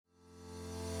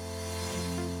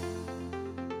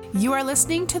You are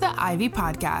listening to the Ivy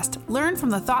Podcast. Learn from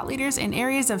the thought leaders in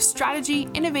areas of strategy,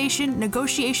 innovation,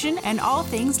 negotiation, and all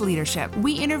things leadership.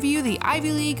 We interview the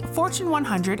Ivy League, Fortune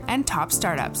 100, and top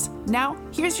startups. Now,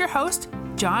 here's your host,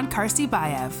 John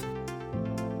Karsibayev.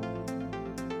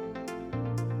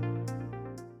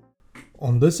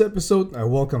 On this episode, I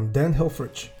welcome Dan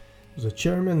Helfrich, who's the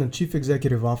Chairman and Chief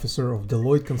Executive Officer of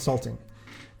Deloitte Consulting.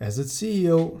 As its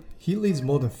CEO, he leads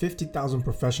more than 50,000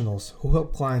 professionals who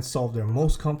help clients solve their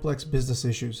most complex business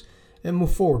issues and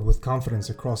move forward with confidence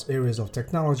across areas of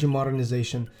technology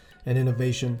modernization and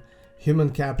innovation, human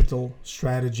capital,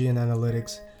 strategy and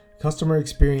analytics, customer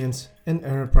experience, and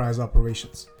enterprise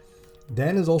operations.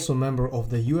 Dan is also a member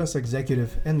of the U.S.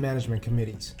 Executive and Management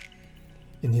Committees.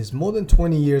 In his more than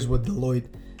 20 years with Deloitte,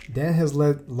 Dan has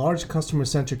led large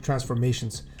customer-centric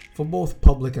transformations for both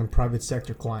public and private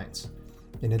sector clients.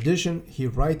 In addition, he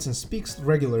writes and speaks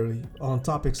regularly on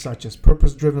topics such as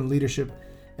purpose-driven leadership,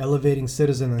 elevating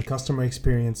citizen and customer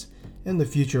experience, and the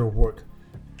future of work.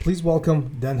 Please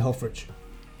welcome Dan Helfrich.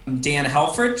 I'm Dan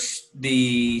Helfrich,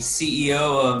 the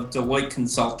CEO of Deloitte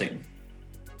Consulting.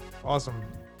 Awesome.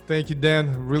 Thank you,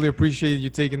 Dan. Really appreciate you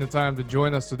taking the time to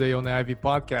join us today on the Ivy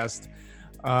Podcast.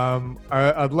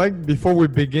 I'd like, before we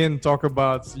begin, talk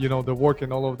about, the work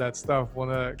and all of that stuff, want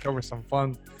to cover some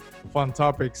fun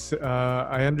topics.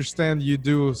 I understand you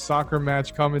do soccer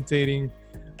match commentating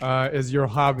as your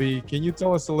hobby. Can you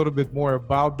tell us a little bit more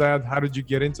about that? How did you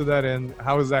get into that, and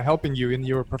how is that helping you in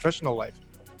your professional life?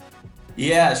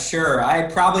 Yeah, sure. I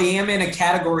probably am in a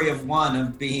category of one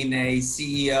of being a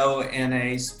CEO and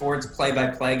a sports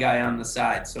play-by-play guy on the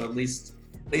side. So at least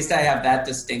I have that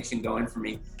distinction going for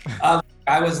me.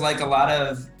 I was like a lot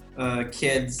of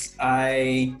kids.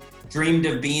 I dreamed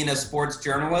of being a sports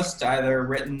journalist, either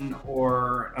written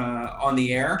or on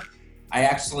the air. I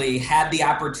actually had the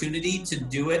opportunity to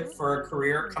do it for a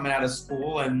career coming out of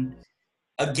school, and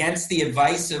against the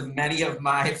advice of many of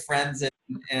my friends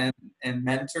and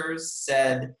mentors,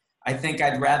 said, I think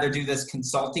I'd rather do this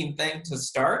consulting thing to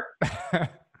start.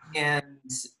 But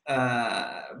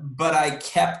I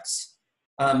kept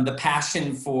the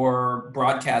passion for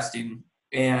broadcasting,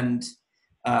 and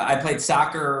I played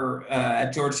soccer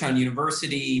at Georgetown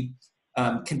University,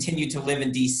 continued to live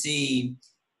in DC,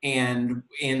 and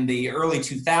in the early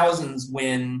 2000s,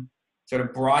 when sort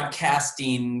of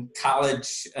broadcasting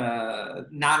college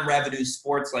non-revenue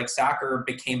sports like soccer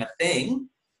became a thing,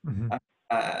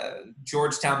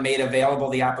 Georgetown made available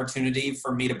the opportunity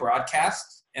for me to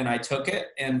broadcast, and I took it.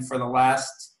 And for the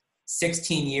last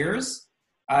 16 years,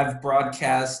 I've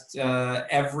broadcast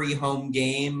every home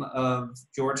game of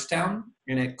Georgetown,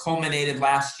 and it culminated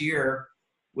last year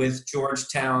with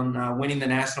Georgetown winning the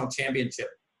national championship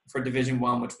for Division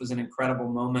I, which was an incredible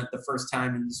moment, the first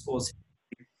time in the school's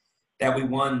history that we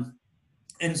won.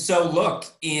 And so look,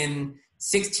 in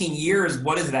 16 years,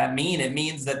 what does that mean? It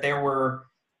means that there were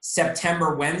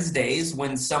September Wednesdays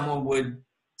when someone would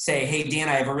say, hey, Dan,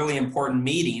 I have a really important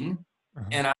meeting.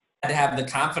 And I had to have the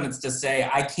confidence to say,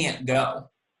 I can't go,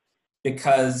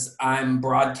 because I'm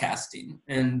broadcasting.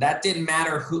 And that didn't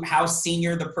matter how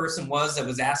senior the person was that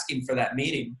was asking for that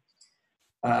meeting.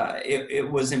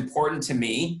 It was important to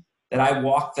me that I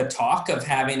walk the talk of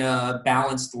having a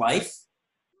balanced life.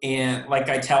 And like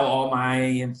I tell all my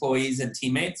employees and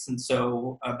teammates, and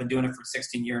so I've been doing it for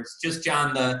 16 years. Just,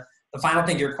 John, the final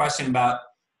thing to your question about,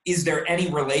 is there any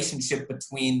relationship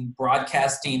between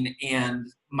broadcasting and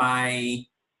my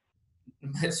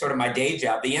day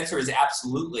job? The answer is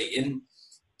absolutely. And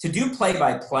to do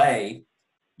play-by-play,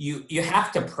 you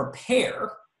have to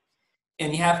prepare,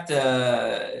 and you have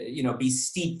to, be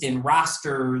steeped in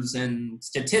rosters and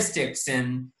statistics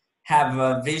and have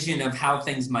a vision of how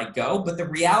things might go. But the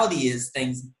reality is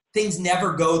things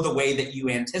never go the way that you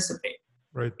anticipate.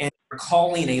 Right. And you're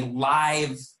calling a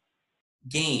live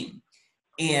game.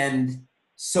 And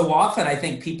so often I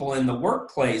think people in the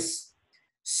workplace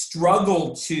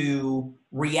struggle to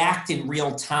react in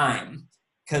real time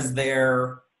because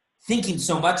they're thinking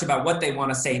so much about what they want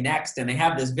to say next, and they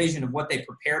have this vision of what they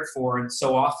prepared for, and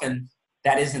so often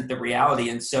that isn't the reality.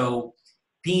 And so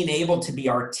being able to be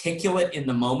articulate in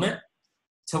the moment,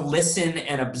 to listen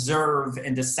and observe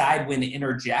and decide when to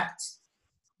interject,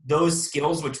 those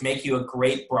skills which make you a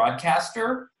great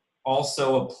broadcaster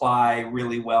also apply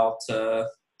really well to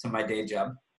my day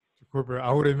job. Corporate,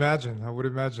 I would imagine,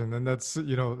 and that's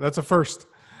a first.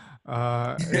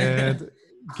 And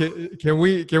can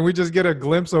we just get a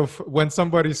glimpse of when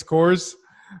somebody scores?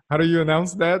 How do you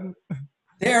announce that?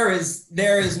 There is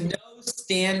no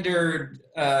standard.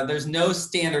 There's no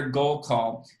standard goal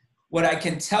call. What I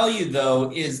can tell you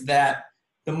though is that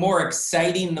the more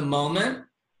exciting the moment,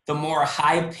 the more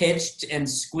high-pitched and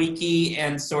squeaky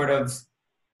and sort of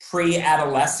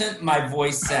pre-adolescent my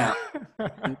voice sounds.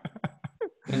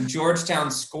 When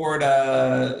Georgetown scored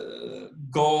a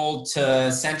goal to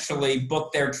essentially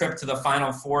book their trip to the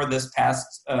Final Four this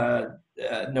past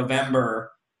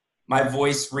November, my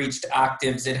voice reached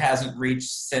octaves it hasn't reached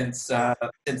since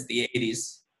the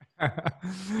 80s.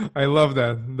 I love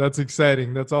that. That's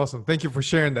exciting. That's awesome. Thank you for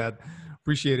sharing that.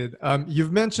 Appreciate it.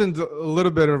 You've mentioned a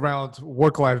little bit around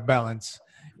work-life balance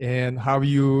and how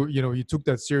you took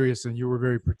that serious and you were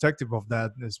very protective of that,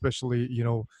 especially,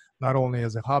 not only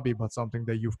as a hobby, but something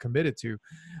that you've committed to.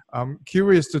 I'm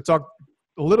curious to talk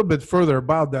a little bit further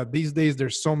about that. These days,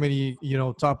 there's so many,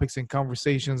 topics and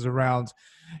conversations around,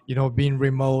 being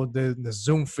remote. The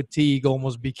Zoom fatigue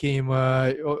almost became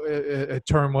a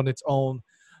term on its own.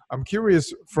 I'm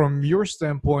curious from your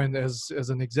standpoint as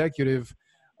an executive,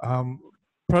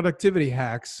 productivity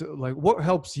hacks, like what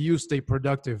helps you stay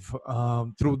productive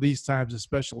through these times,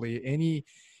 especially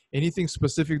anything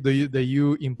specific that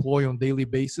you employ on daily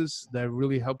basis that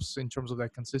really helps in terms of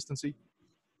that consistency?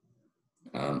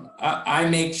 I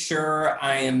make sure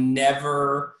I am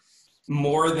never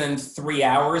more than 3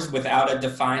 hours without a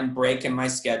defined break in my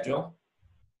schedule.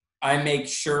 I make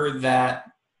sure that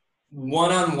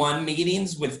one-on-one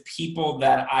meetings with people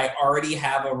that I already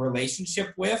have a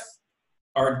relationship with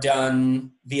are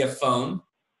done via phone.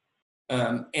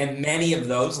 And many of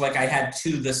those, like I had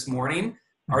 2 this morning,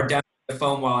 are done via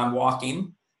phone while I'm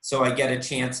walking. So I get a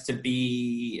chance to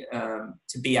be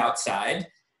outside.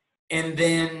 And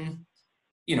then,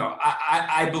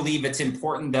 I believe it's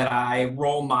important that I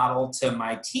role model to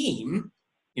my team,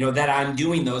 that I'm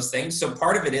doing those things. So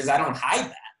part of it is I don't hide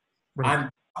that. Right. I'm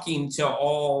talking to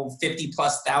all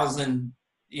 50,000+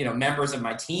 members of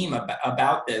my team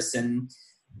about this. And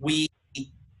we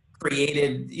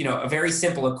created, a very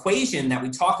simple equation that we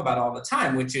talk about all the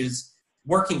time, which is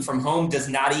working from home does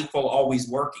not equal always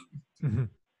working. Mm-hmm.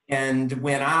 And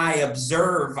when I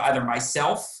observe either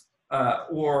myself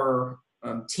or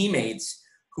teammates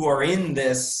who are in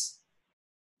this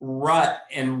rut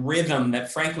and rhythm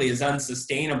that frankly is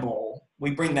unsustainable,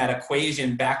 we bring that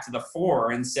equation back to the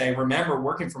fore and say, remember,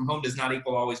 working from home does not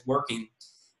equal always working.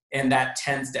 And that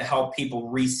tends to help people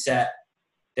reset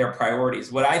their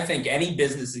priorities. What I think any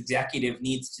business executive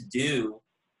needs to do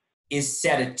is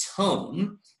set a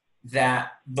tone that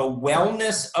the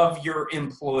wellness of your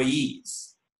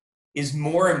employees is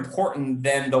more important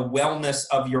than the wellness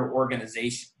of your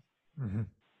organization. Mm-hmm.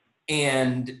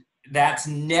 And that's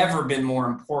never been more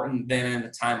important than in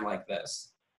a time like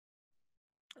this.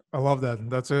 I love that.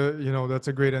 That's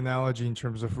a great analogy in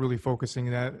terms of really focusing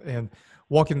that and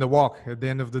walking the walk. At the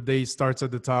end of the day, starts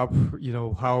at the top.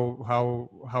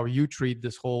 How you treat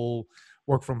this whole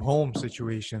work from home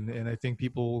situation, and I think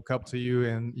people look up to you,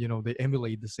 and they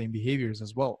emulate the same behaviors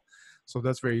as well. So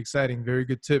that's very exciting. Very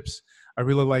good tips. I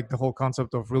really like the whole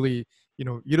concept of really,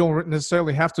 you don't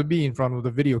necessarily have to be in front of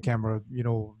the video camera,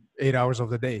 8 hours of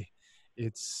the day.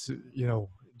 It's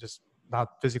just not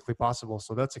physically possible.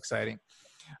 So that's exciting.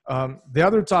 The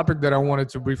other topic that I wanted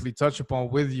to briefly touch upon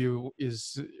with you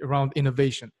is around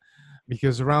innovation,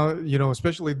 because around,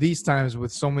 especially these times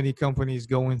with so many companies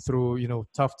going through,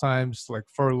 tough times like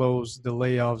furloughs, the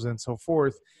layoffs and so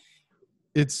forth,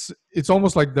 it's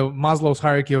almost like the Maslow's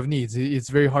hierarchy of needs. It's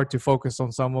very hard to focus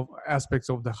on some of aspects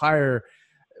of the higher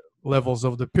levels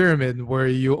of the pyramid where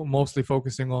you're mostly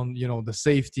focusing on, the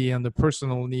safety and the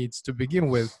personal needs to begin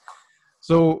with.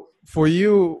 So for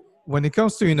you, when it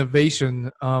comes to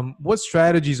innovation, what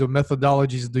strategies or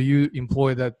methodologies do you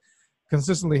employ that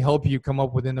consistently help you come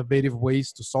up with innovative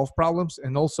ways to solve problems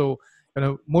and also kind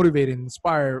of motivate and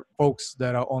inspire folks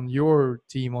that are on your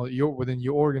team or within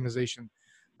your organization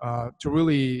to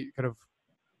really kind of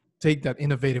take that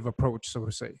innovative approach, so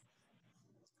to say?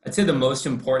 I'd say the most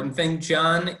important thing,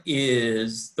 John,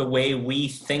 is the way we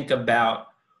think about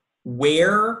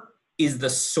where is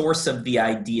the source of the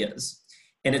ideas.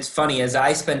 And it's funny, as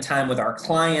I spend time with our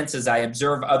clients, as I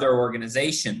observe other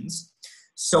organizations,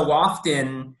 so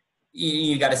often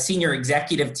you got a senior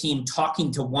executive team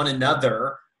talking to one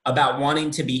another about wanting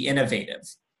to be innovative.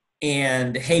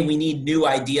 And, hey, we need new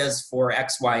ideas for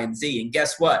X, Y, and Z. And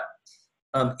guess what?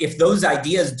 If those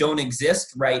ideas don't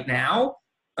exist right now,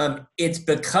 it's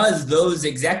because those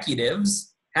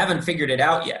executives haven't figured it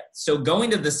out yet. So going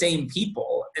to the same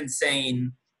people and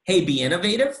saying, hey, be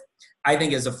innovative, I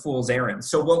think is a fool's errand.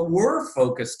 So what we're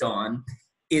focused on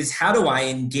is how do I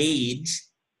engage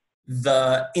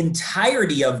the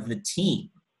entirety of the team?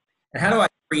 And how do I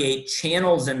create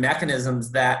channels and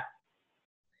mechanisms that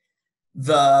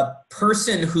the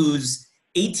person who's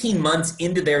 18 months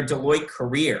into their Deloitte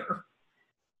career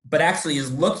but actually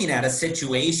is looking at a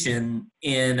situation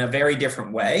in a very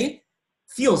different way,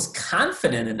 feels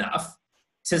confident enough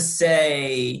to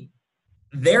say,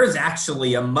 there's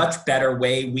actually a much better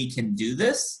way we can do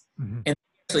this, and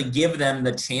actually give them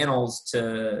the channels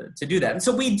to do that. And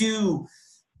so we do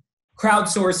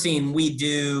crowdsourcing, we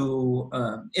do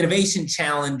innovation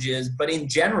challenges, but in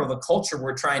general, the culture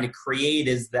we're trying to create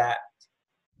is that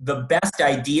the best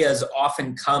ideas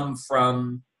often come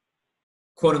from,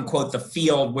 quote unquote, the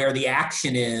field where the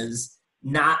action is,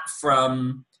 not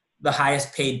from the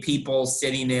highest paid people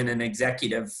sitting in an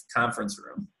executive conference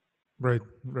room. Right.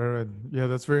 Yeah,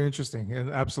 that's very interesting.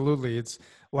 And absolutely, it's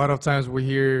a lot of times we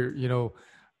hear,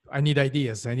 I need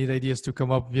ideas to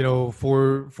come up,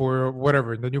 for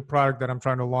whatever, the new product that I'm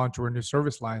trying to launch or a new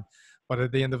service line. But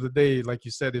at the end of the day, like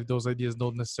you said, if those ideas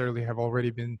don't necessarily have already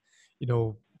been,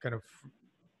 kind of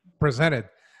presented,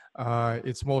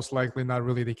 it's most likely not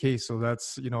really the case. So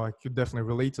that's, I could definitely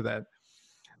relate to that.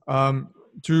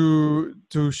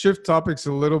 To shift topics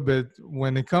a little bit,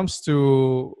 when it comes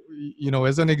to,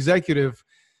 as an executive,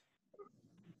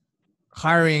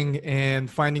 hiring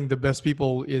and finding the best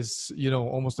people is,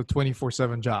 almost a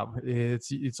 24/7 job.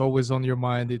 It's always on your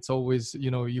mind. It's always,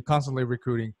 you're constantly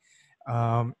recruiting.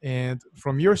 And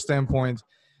from your standpoint,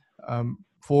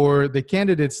 for the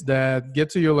candidates that get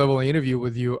to your level and interview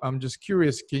with you, I'm just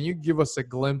curious, can you give us a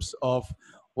glimpse of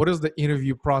what does the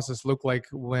interview process look like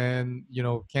when,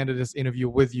 candidates interview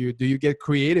with you? Do you get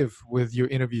creative with your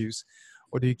interviews,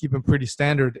 or do you keep them pretty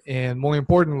standard? And more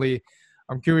importantly,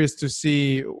 I'm curious to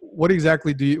see what do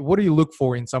you look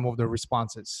for in some of the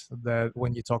responses that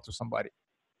when you talk to somebody?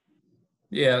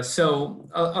 Yeah, so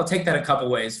I'll take that a couple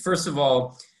ways. First of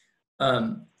all,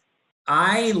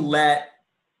 I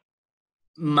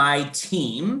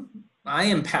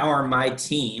empower my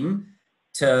team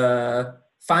to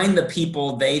find the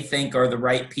people they think are the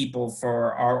right people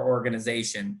for our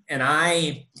organization. And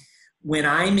when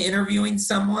I'm interviewing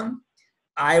someone,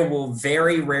 I will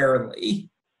very rarely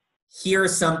hear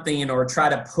something or try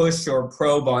to push or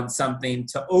probe on something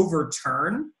to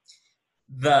overturn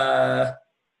the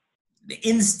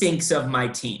instincts of my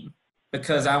team,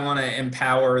 because I want to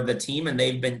empower the team and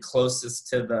they've been closest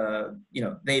to the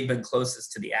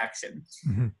action.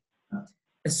 Mm-hmm.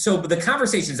 So the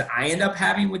conversations I end up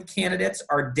having with candidates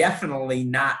are definitely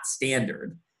not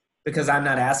standard, because I'm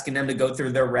not asking them to go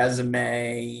through their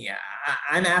resume.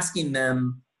 I'm asking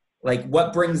them, like,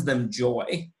 what brings them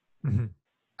joy. Mm-hmm.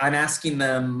 I'm asking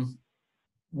them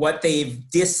what they've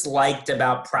disliked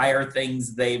about prior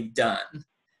things they've done.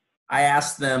 I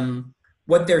ask them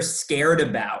what they're scared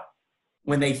about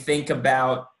when they think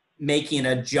about making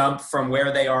a jump from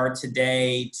where they are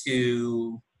today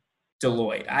to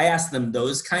Deloitte. I ask them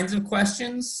those kinds of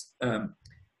questions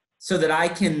so that I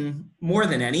can, more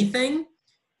than anything,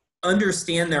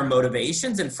 understand their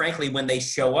motivations. And frankly, when they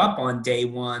show up on day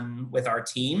one with our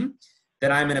team,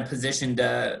 that I'm in a position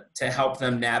to help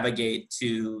them navigate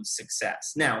to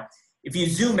success. Now, if you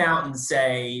zoom out and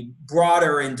say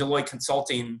broader in Deloitte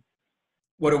Consulting,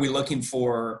 what are we looking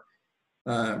for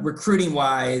recruiting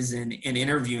wise and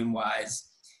interviewing wise?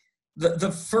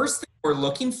 The first thing we're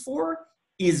looking for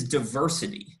is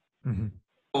diversity. Mm-hmm.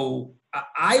 So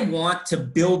I want to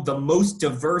build the most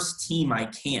diverse team I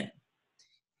can.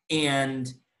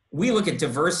 And we look at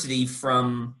diversity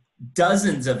from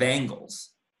dozens of angles.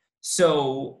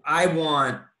 So I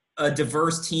want a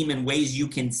diverse team in ways you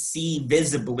can see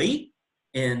visibly,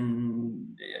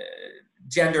 in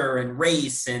gender and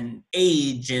race and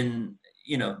age and,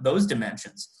 those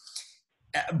dimensions.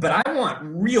 But I want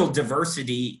real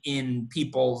diversity in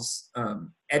people's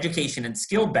education and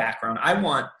skill background. I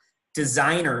want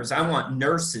designers. I want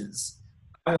nurses.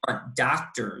 I want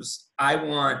doctors. I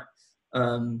want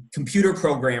computer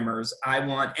programmers. I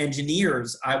want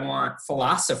engineers. I want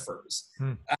philosophers.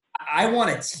 I want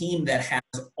a team that has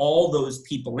all those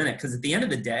people in it, because at the end of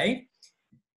the day,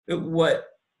 what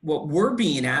we're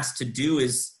being asked to do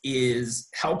is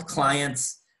help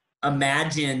clients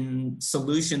imagine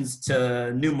solutions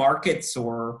to new markets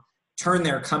or turn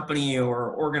their company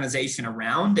or organization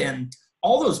around. And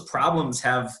all those problems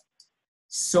have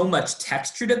so much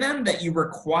texture to them that you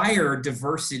require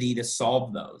diversity to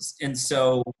solve those. And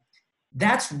so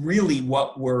that's really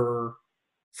what we're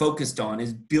focused on,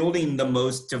 is building the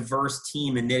most diverse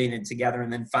team and knitting it together.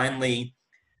 And then finally,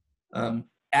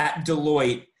 at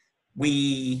Deloitte,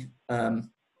 we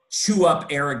chew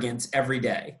up arrogance every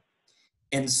day.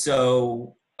 And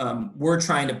so we're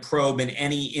trying to probe in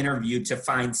any interview to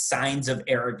find signs of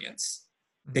arrogance,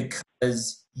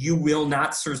 because you will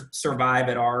not survive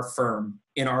at our firm,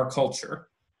 in our culture,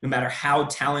 no matter how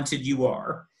talented you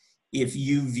are, if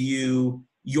you view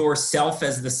yourself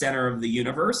as the center of the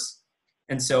universe.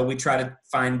 And so we try to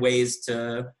find ways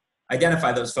to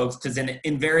identify those folks, because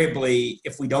invariably,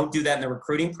 if we don't do that in the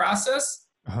recruiting process,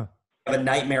 we have a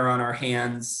nightmare on our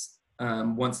hands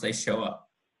once they show up.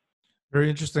 Very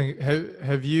interesting.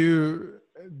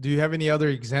 Do you have any other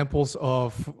examples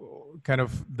of kind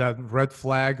of that red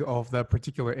flag of that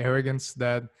particular arrogance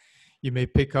that you may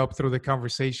pick up through the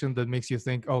conversation that makes you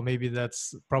think, oh, maybe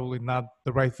that's probably not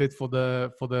the right fit for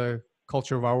the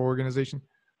culture of our organization?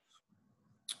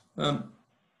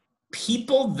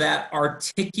 People that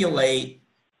articulate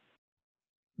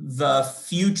the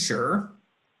future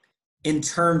in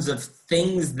terms of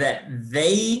things that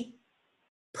they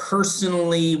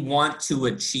personally want to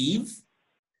achieve.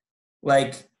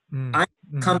 Like, I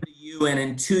come to you and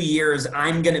in 2 years,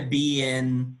 I'm going to be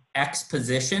in X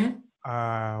position.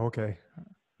 Okay.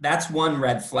 That's one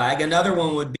red flag. Another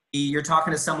one would be you're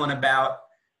talking to someone about,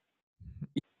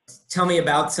 tell me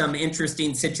about some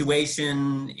interesting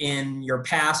situation in your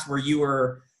past where you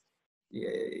were,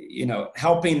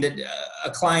 helping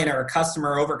a client or a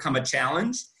customer overcome a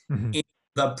challenge. Mm-hmm. And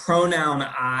the pronoun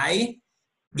I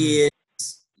is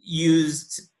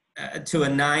used to a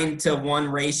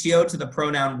 9-to-1 ratio to the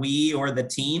pronoun we or the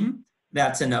team.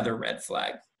 That's another red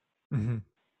flag. Mm-hmm.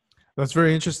 That's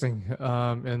very interesting,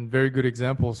 and very good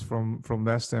examples from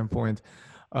that standpoint.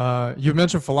 You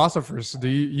mentioned philosophers. Do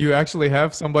you actually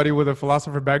have somebody with a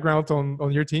philosopher background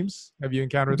on your teams? Have you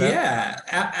encountered that? Yeah,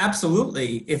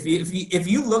 absolutely. If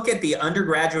you look at the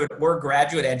undergraduate or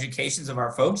graduate educations of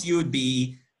our folks, you would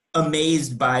be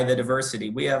amazed by the diversity.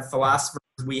 We have philosophers.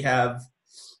 We have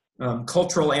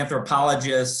cultural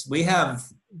anthropologists. We have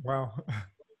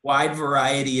wide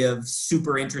variety of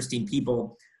super interesting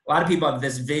people. A lot of people have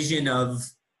this vision of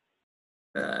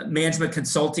management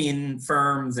consulting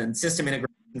firms and system integration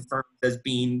firms as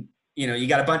being, you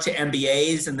got a bunch of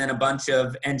MBAs and then a bunch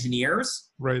of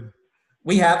engineers. Right.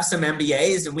 We have some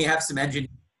MBAs and we have some engineers,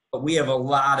 but we have a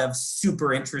lot of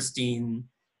super interesting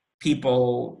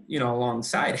people,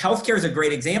 alongside. Healthcare is a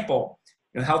great example.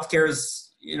 Healthcare is,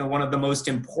 one of the most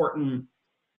important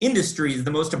industries,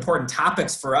 the most important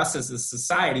topics for us as a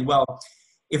society. Well,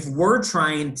 if we're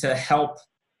trying to help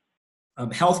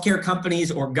healthcare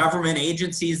companies or government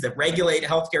agencies that regulate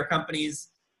healthcare companies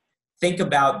think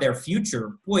about their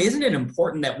future, boy, isn't it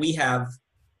important that we have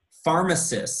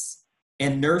pharmacists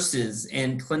and nurses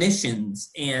and clinicians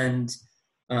and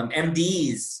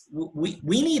MDs? We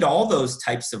need all those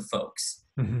types of folks.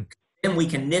 Mm-hmm. And we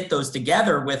can knit those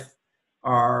together with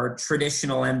our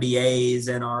traditional MBAs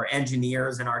and our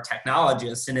engineers and our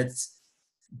technologists. And it's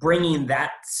bringing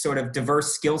that sort of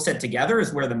diverse skill set together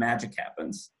is where the magic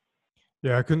happens.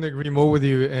 Yeah, I couldn't agree more with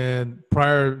you. And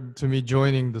prior to me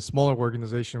joining the smaller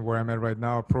organization where I'm at right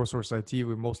now, ProSource IT,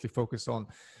 we mostly focus on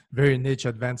very niche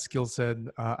advanced skill set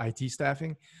IT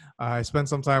staffing. I spent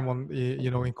some time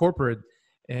in corporate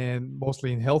and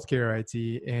mostly in healthcare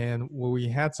IT. And we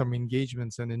had some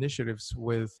engagements and initiatives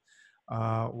with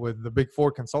the big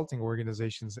four consulting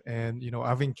organizations. And,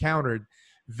 I've encountered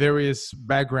various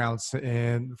backgrounds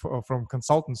and from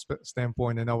consultant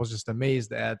standpoint, and I was just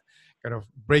amazed at kind of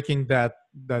breaking that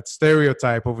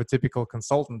stereotype of a typical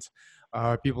consultant.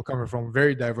 People coming from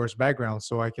very diverse backgrounds,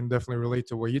 so I can definitely relate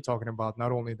to what you're talking about,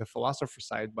 not only the philosopher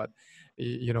side, but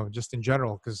just in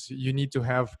general, because you need to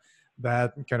have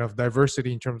that kind of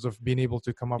diversity in terms of being able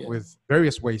to come up with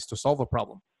various ways to solve a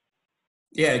problem.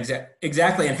 Yeah,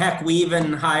 exactly. And heck, we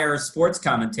even hire sports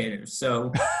commentators.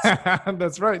 So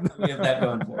that's right. We have that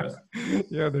going for us.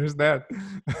 Yeah, there's that.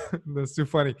 That's too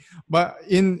funny. But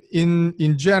in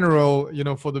general,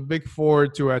 for the big four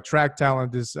to attract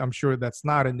talent I'm sure that's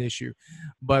not an issue.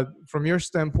 But from your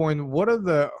standpoint, what are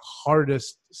the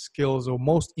hardest skills or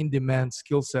most in-demand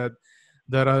skill set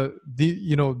that are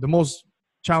the most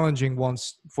challenging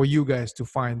ones for you guys to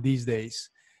find these days?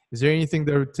 Is there anything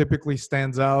that typically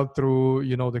stands out through,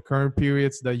 the current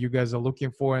periods that you guys are looking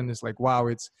for? And it's like, wow,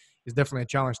 it's definitely a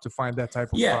challenge to find that type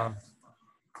of.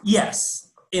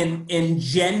 Yes. And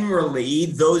generally,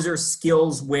 those are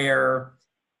skills where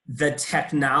the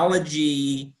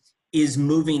technology is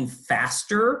moving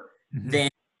faster than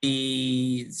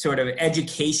the sort of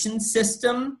education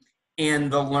system and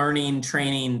the learning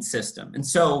training system. And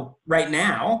so right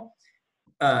now,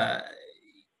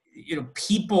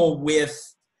 people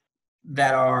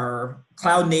that are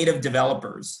cloud native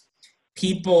developers,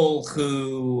 people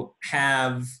who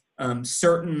have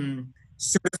certain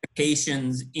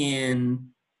certifications in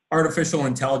artificial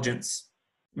intelligence,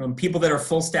 people that are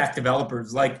full stack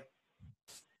developers. Like,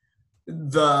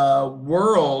 the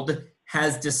world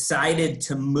has decided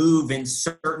to move in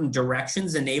certain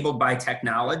directions enabled by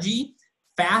technology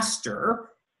faster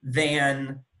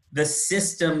than the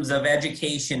systems of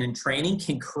education and training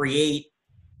can create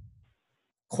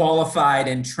qualified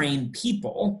and trained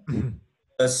people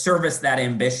to service that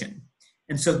ambition.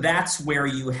 And so that's where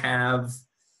you have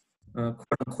quote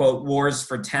unquote wars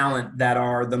for talent that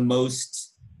are the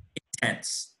most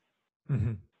intense.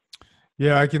 Mm-hmm.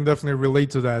 Yeah, I can definitely relate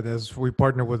to that, as we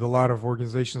partner with a lot of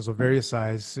organizations of various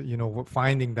size,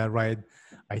 finding that right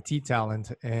IT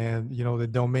talent, and, the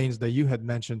domains that you had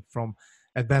mentioned from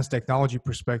advanced technology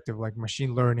perspective, like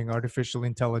machine learning, artificial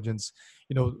intelligence,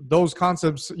 those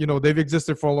concepts, they've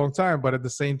existed for a long time, but at the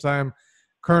same time,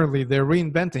 currently they're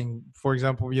reinventing, for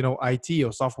example, IT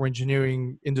or software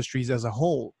engineering industries as a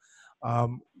whole.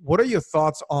 What are your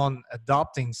thoughts on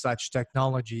adopting such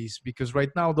technologies? Because right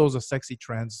now those are sexy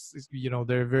trends.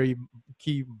 They're very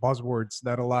key buzzwords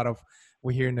that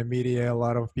we hear in the media. A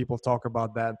lot of people talk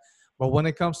about that. But when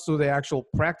it comes to the actual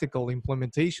practical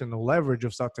implementation, the leverage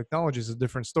of such technologies is a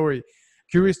different story.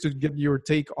 Curious to get your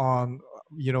take on,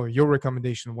 your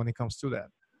recommendation when it comes to that.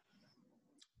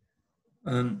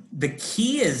 The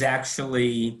key is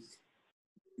actually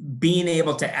being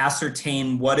able to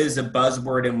ascertain what is a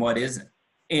buzzword and what isn't.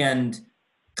 And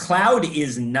cloud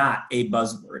is not a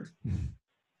buzzword.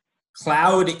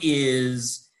 Cloud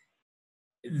is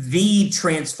the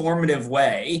transformative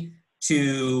way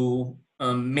to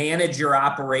manage your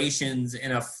operations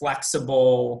in a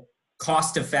flexible,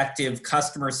 cost-effective,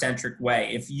 customer-centric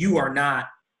way. If you are not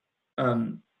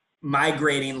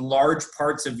migrating large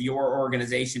parts of your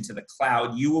organization to the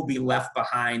cloud, you will be left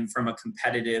behind from a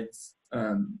competitive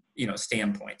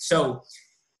standpoint. So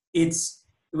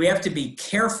we have to be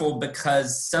careful,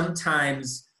 because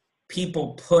sometimes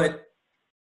people put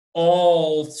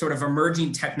all sort of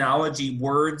emerging technology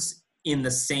words in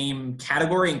the same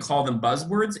category and call them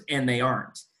buzzwords, and they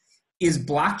aren't. Is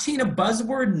blockchain a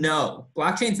buzzword? No,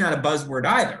 blockchain's not a buzzword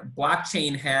either.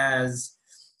 Blockchain has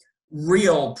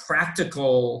real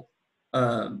practical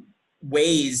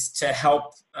ways to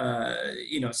help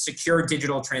secure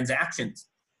digital transactions.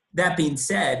 That being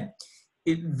said,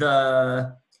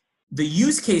 the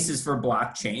use cases for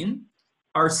blockchain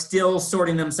are still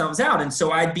sorting themselves out. And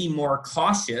so I'd be more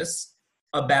cautious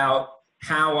about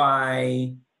how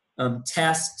I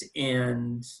test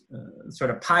and sort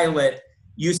of pilot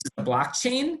uses of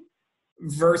blockchain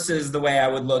versus the way I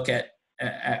would look at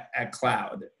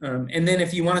cloud. And then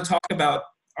if you want to talk about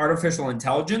artificial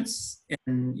intelligence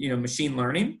and machine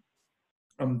learning,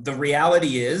 the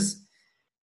reality is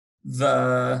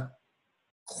the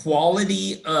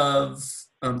quality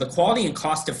and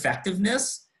cost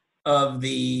effectiveness of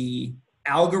the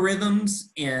algorithms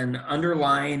and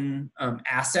underlying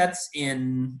assets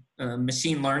in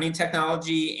machine learning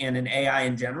technology and in AI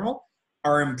in general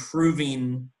are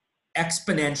improving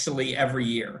exponentially every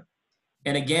year.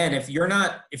 And again, if you're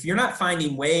not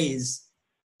finding ways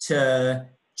to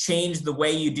change the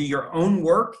way you do your own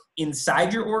work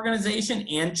inside your organization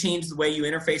and change the way you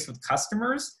interface with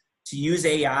customers to use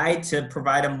AI to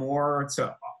provide a more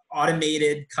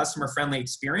automated, customer-friendly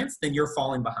experience, then you're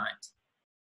falling behind.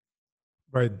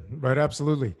 Right,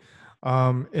 absolutely.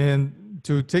 And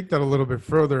to take that a little bit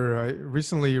further, I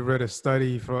recently read a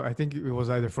study I think it was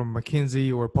either from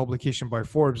McKinsey or a publication by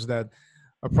Forbes, that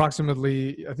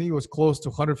approximately, I think it was close to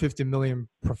 150 million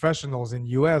professionals in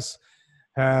US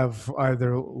have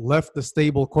either left the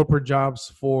stable corporate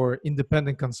jobs for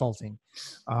independent consulting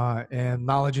and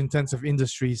knowledge-intensive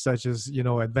industries such as,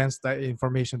 advanced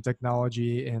information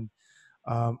technology and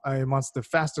amongst the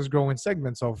fastest growing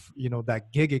segments of,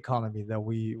 that gig economy that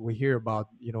we hear about,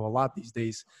 a lot these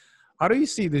days. How do you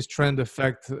see this trend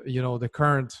affect, the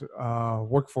current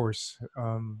workforce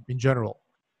in general?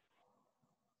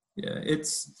 Yeah,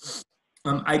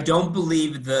 I don't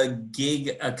believe the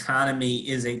gig economy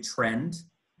is a trend.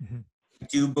 Mm-hmm. I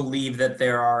do believe that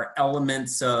there are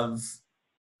elements of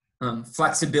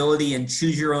flexibility and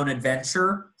choose your own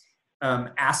adventure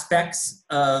aspects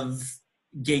of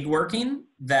gig working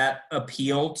that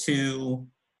appeal to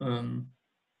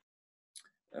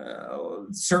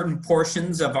certain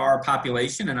portions of our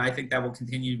population, and I think that will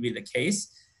continue to be the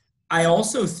case. I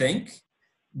also think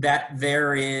that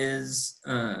there is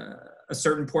a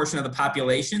certain portion of the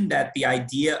population that the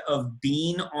idea of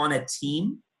being on a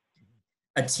team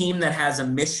that has a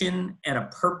mission and a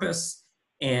purpose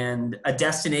and a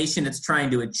destination it's trying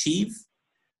to achieve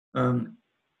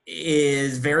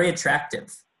is very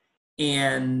attractive.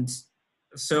 And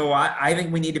so I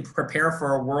think we need to prepare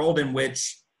for a world in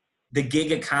which the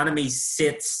gig economy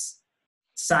sits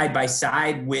side by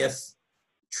side with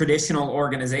traditional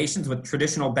organizations with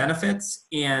traditional benefits.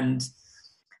 And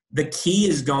the key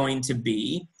is going to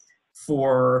be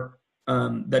for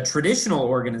the traditional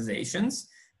organizations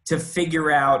to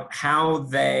figure out how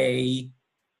they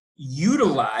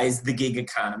utilize the gig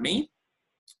economy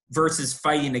versus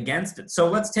fighting against it. So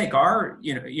let's take our,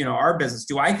 our business.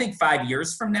 Do I think 5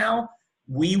 years from now,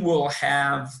 we will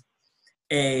have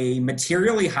a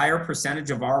materially higher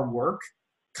percentage of our work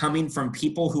coming from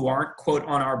people who aren't, quote,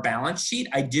 on our balance sheet?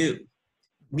 I do.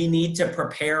 We need to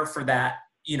prepare for that,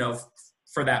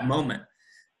 for that moment.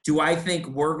 Do I think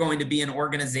we're going to be an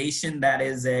organization that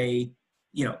is a,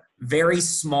 very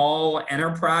small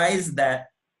enterprise that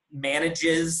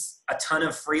manages a ton of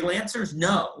freelancers?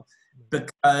 No,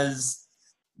 because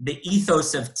the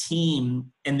ethos of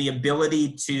team and the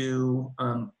ability to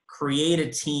create a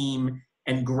team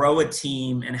and grow a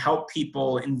team and help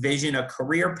people envision a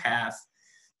career path,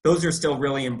 those are still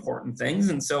really important things.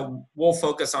 And so we'll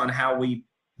focus on how we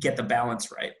get the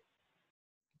balance right.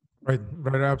 Right,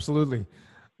 absolutely.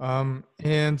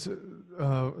 And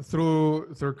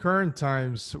through current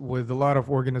times, with a lot of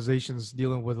organizations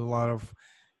dealing with a lot of,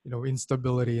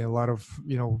 instability and a lot of,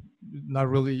 not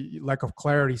really lack of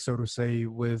clarity, so to say,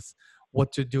 with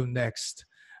what to do next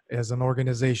as an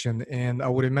organization. And I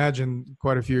would imagine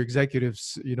quite a few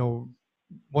executives,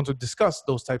 want to discuss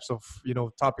those types of,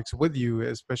 topics with you,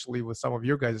 especially with some of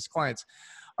your guys' clients.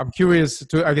 I'm curious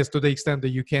to the extent that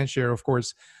you can share, of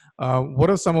course, what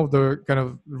are some of the kind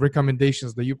of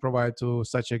recommendations that you provide to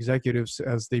such executives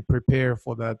as they prepare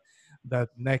for that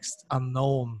next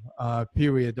unknown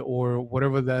period, or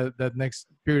whatever that next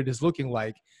period is looking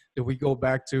like? Do we go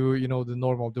back to, the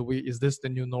normal? Is this the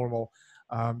new normal?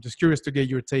 Just curious to get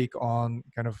your take on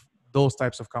kind of those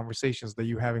types of conversations that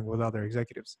you're having with other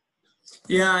executives.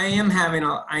 Yeah, I am having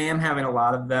a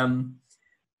lot of them.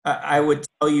 I would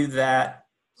tell you that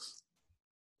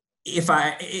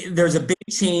there's a big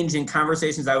change in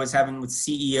conversations I was having with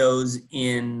CEOs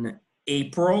in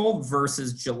April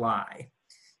versus July.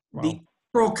 Wow. The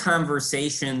April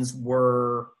conversations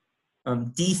were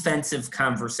defensive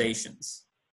conversations.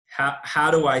 How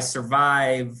do I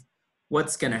survive?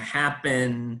 What's going to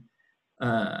happen?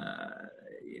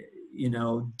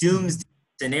 Doomsday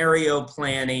scenario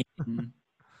planning.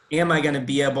 Am I going to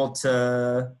be able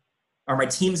to? Are my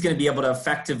team's going to be able to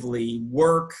effectively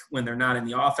work when they're not in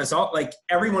the office?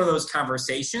 Every one of those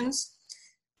conversations,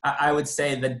 I would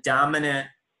say the dominant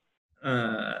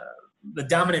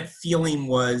feeling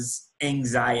was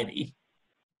anxiety.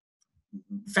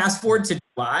 Fast forward to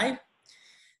July,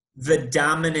 the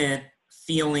dominant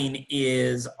feeling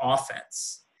is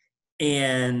offense,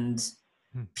 and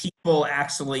people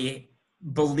actually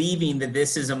believing that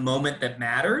this is a moment that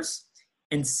matters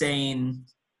and saying,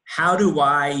 how do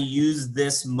I use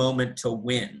this moment to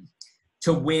win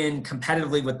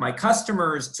competitively with my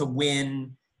customers, to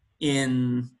win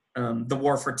in the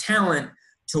war for talent,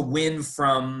 to win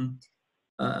from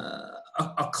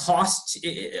a cost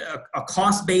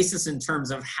basis in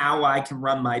terms of how I can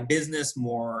run my business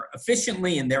more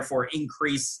efficiently and therefore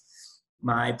increase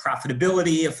my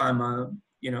profitability if I'm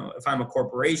a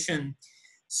corporation.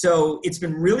 So it's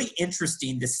been really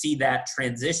interesting to see that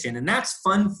transition, and that's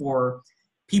fun for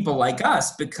people like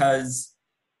us, because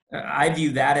I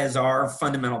view that as our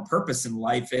fundamental purpose in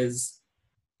life, is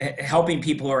helping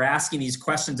people who are asking these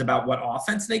questions about what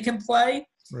offense they can play,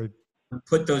 right,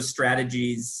 put those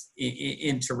strategies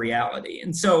into reality.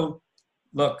 And so,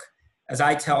 look, as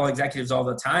I tell executives all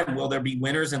the time, will there be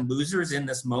winners and losers in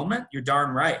this moment? You're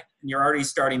darn right. And you're already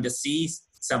starting to see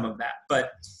some of that.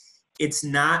 But it's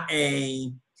not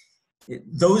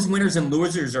those winners and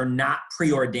losers are not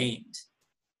preordained.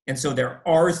 And so there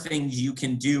are things you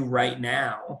can do right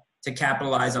now to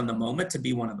capitalize on the moment to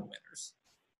be one of the winners.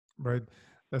 Right.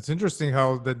 That's interesting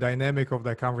how the dynamic of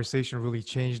that conversation really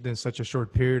changed in such a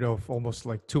short period of almost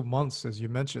like 2 months, as you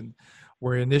mentioned,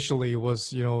 where initially it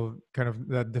was, kind of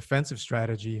that defensive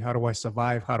strategy. How do I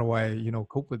survive? How do I,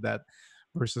 cope with that?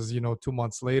 Versus, 2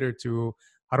 months later to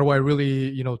how do I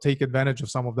really, take advantage of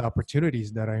some of the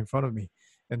opportunities that are in front of me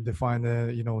and define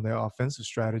the, the offensive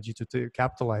strategy to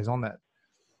capitalize on that.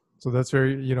 So that's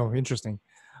very, interesting.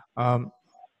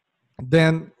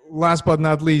 Then last but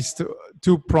not least,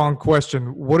 two-pronged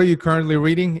question. What are you currently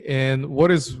reading, and what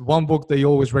is one book that you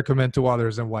always recommend to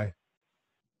others, and why?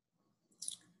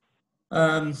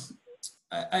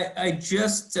 I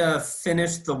just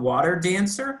finished The Water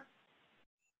Dancer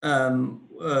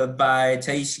by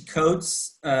Ta-Nehisi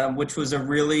Coates, which was a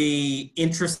really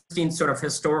interesting sort of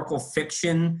historical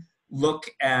fiction look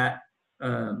at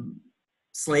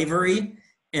slavery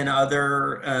and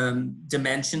other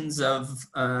dimensions of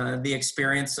the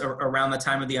experience around the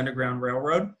time of the Underground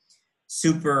Railroad.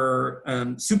 Super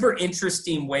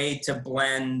interesting way to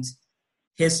blend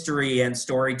history and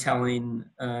storytelling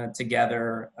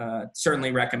together.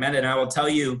 Certainly recommend it. And I will tell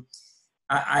you,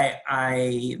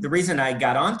 the reason I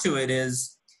got onto it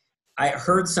is I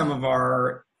heard some of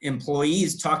our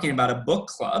employees talking about a book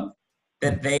club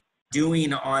that they're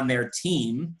doing on their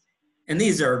team. And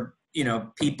these are,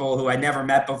 people who I never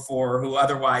met before, who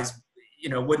otherwise,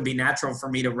 wouldn't be natural for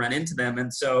me to run into them.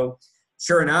 And so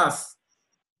sure enough,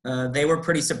 they were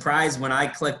pretty surprised when I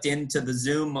clicked into the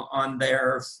Zoom on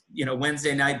their,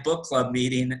 Wednesday night book club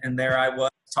meeting. And there I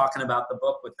was talking about the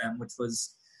book with them, which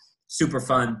was super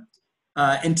fun.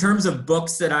 In terms of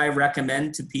books that I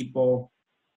recommend to people,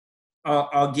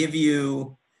 I'll give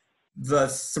you the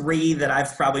three that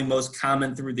I've probably most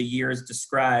common through the years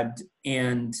described.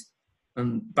 And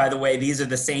by the way, these are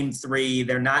the same three.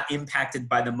 They're not impacted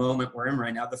by the moment we're in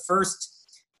right now. The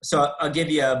first, so I'll give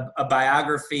you a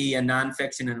biography, a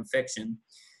nonfiction, and a fiction.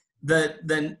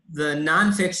 The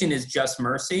nonfiction is Just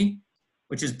Mercy,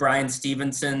 which is Brian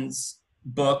Stevenson's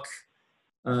book.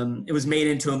 It was made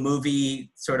into a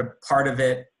movie, sort of part of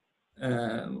it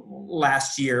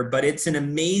last year, but it's an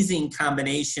amazing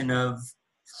combination of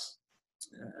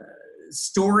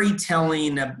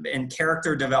storytelling and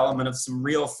character development of some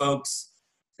real folks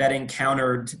that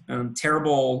encountered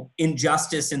terrible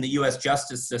injustice in the U.S.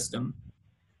 justice system,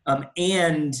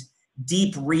 and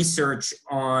deep research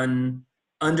on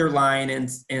underlying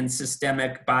and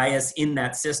systemic bias in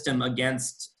that system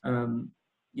against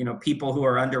people who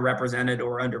are underrepresented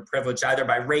or underprivileged, either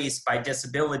by race, by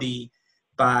disability,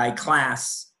 by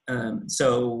class.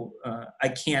 So I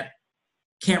can't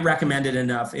recommend it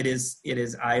enough. It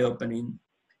is eye-opening.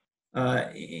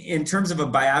 In terms of a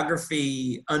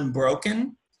biography,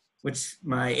 Unbroken, which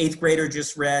my 8th grader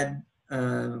just read,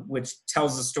 which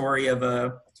tells the story of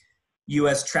a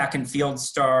U.S. track and field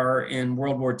star in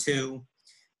World War II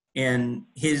and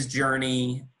his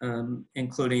journey,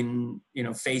 including,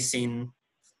 facing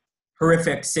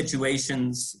horrific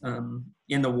situations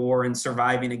in the war and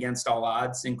surviving against all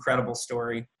odds. Incredible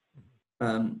story.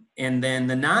 And then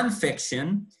the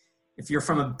nonfiction, if you're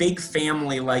from a big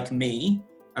family like me,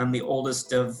 I'm the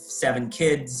oldest of 7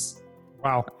 kids.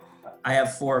 Wow. I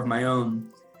have 4 of my own.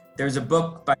 There's a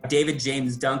book by David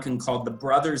James Duncan called The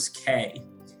Brothers K.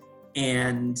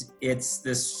 And it's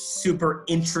this super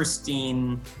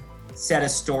interesting set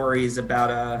of stories about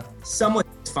a somewhat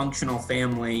dysfunctional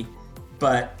family,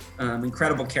 but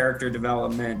incredible character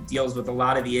development, deals with a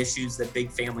lot of the issues that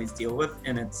big families deal with,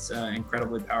 and it's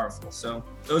incredibly powerful. So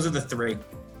those are the 3.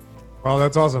 Well,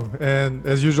 that's awesome. And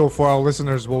as usual for our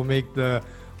listeners, we'll make the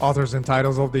authors and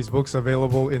titles of these books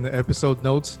available in the episode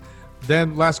notes.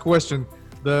 Then last question,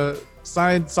 the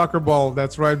signed soccer ball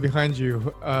that's right behind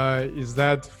you, is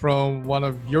that from one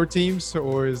of your teams,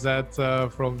 or is that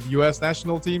from the U.S.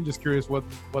 national team? Just curious what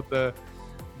the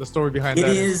story behind that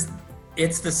is.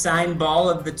 It's the signed ball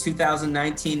of the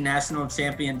 2019 national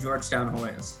champion Georgetown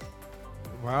Hoyas.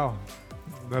 Wow,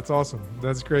 that's awesome.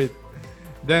 That's great.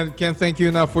 Dan, can't thank you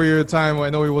enough for your time. I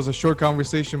know it was a short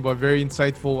conversation, but very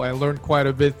insightful. I learned quite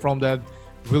a bit from that.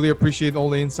 Really appreciate all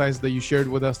the insights that you shared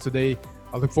with us today.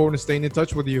 I look forward to staying in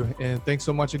touch with you, and thanks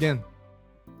so much again.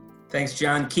 Thanks,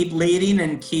 John. Keep leading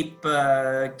and keep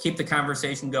the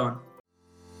conversation going.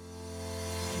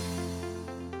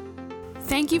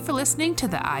 Thank you for listening to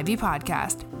the Ivy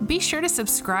Podcast. Be sure to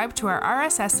subscribe to our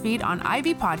RSS feed on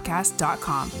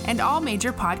ivypodcast.com and all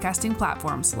major podcasting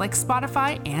platforms like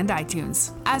Spotify and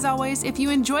iTunes. As always, if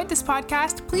you enjoyed this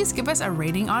podcast, please give us a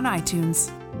rating on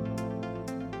iTunes.